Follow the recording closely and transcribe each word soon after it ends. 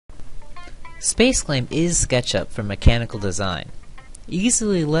SpaceClaim is SketchUp for mechanical design.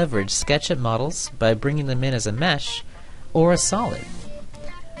 Easily leverage SketchUp models by bringing them in as a mesh or a solid.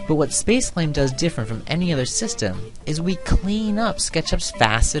 But what SpaceClaim does different from any other system is we clean up SketchUp's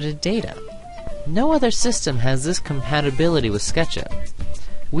faceted data. No other system has this compatibility with SketchUp.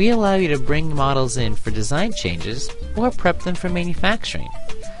 We allow you to bring models in for design changes or prep them for manufacturing.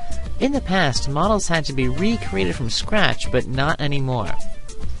 In the past, models had to be recreated from scratch, but not anymore.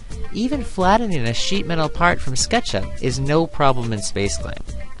 Even flattening a sheet metal part from SketchUp is no problem in SpaceClaim.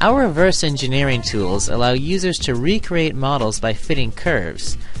 Our reverse engineering tools allow users to recreate models by fitting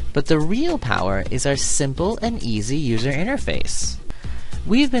curves, but the real power is our simple and easy user interface.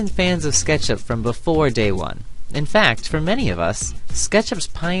 We've been fans of SketchUp from before day one. In fact, for many of us, SketchUp's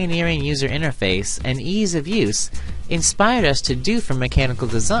pioneering user interface and ease of use inspired us to do for mechanical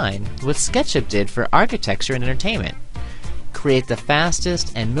design what SketchUp did for architecture and entertainment: create the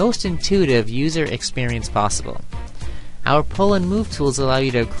fastest and most intuitive user experience possible. Our pull and move tools allow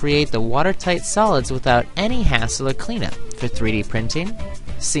you to create the watertight solids without any hassle or cleanup for 3D printing,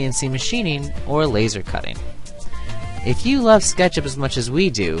 CNC machining, or laser cutting. If you love SketchUp as much as we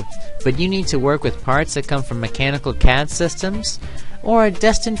do, but you need to work with parts that come from mechanical CAD systems, or are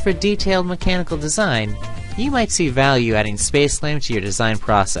destined for detailed mechanical design, you might see value adding SpaceClaim to your design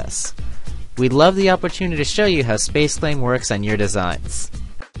process. We'd love the opportunity to show you how SpaceClaim works on your designs.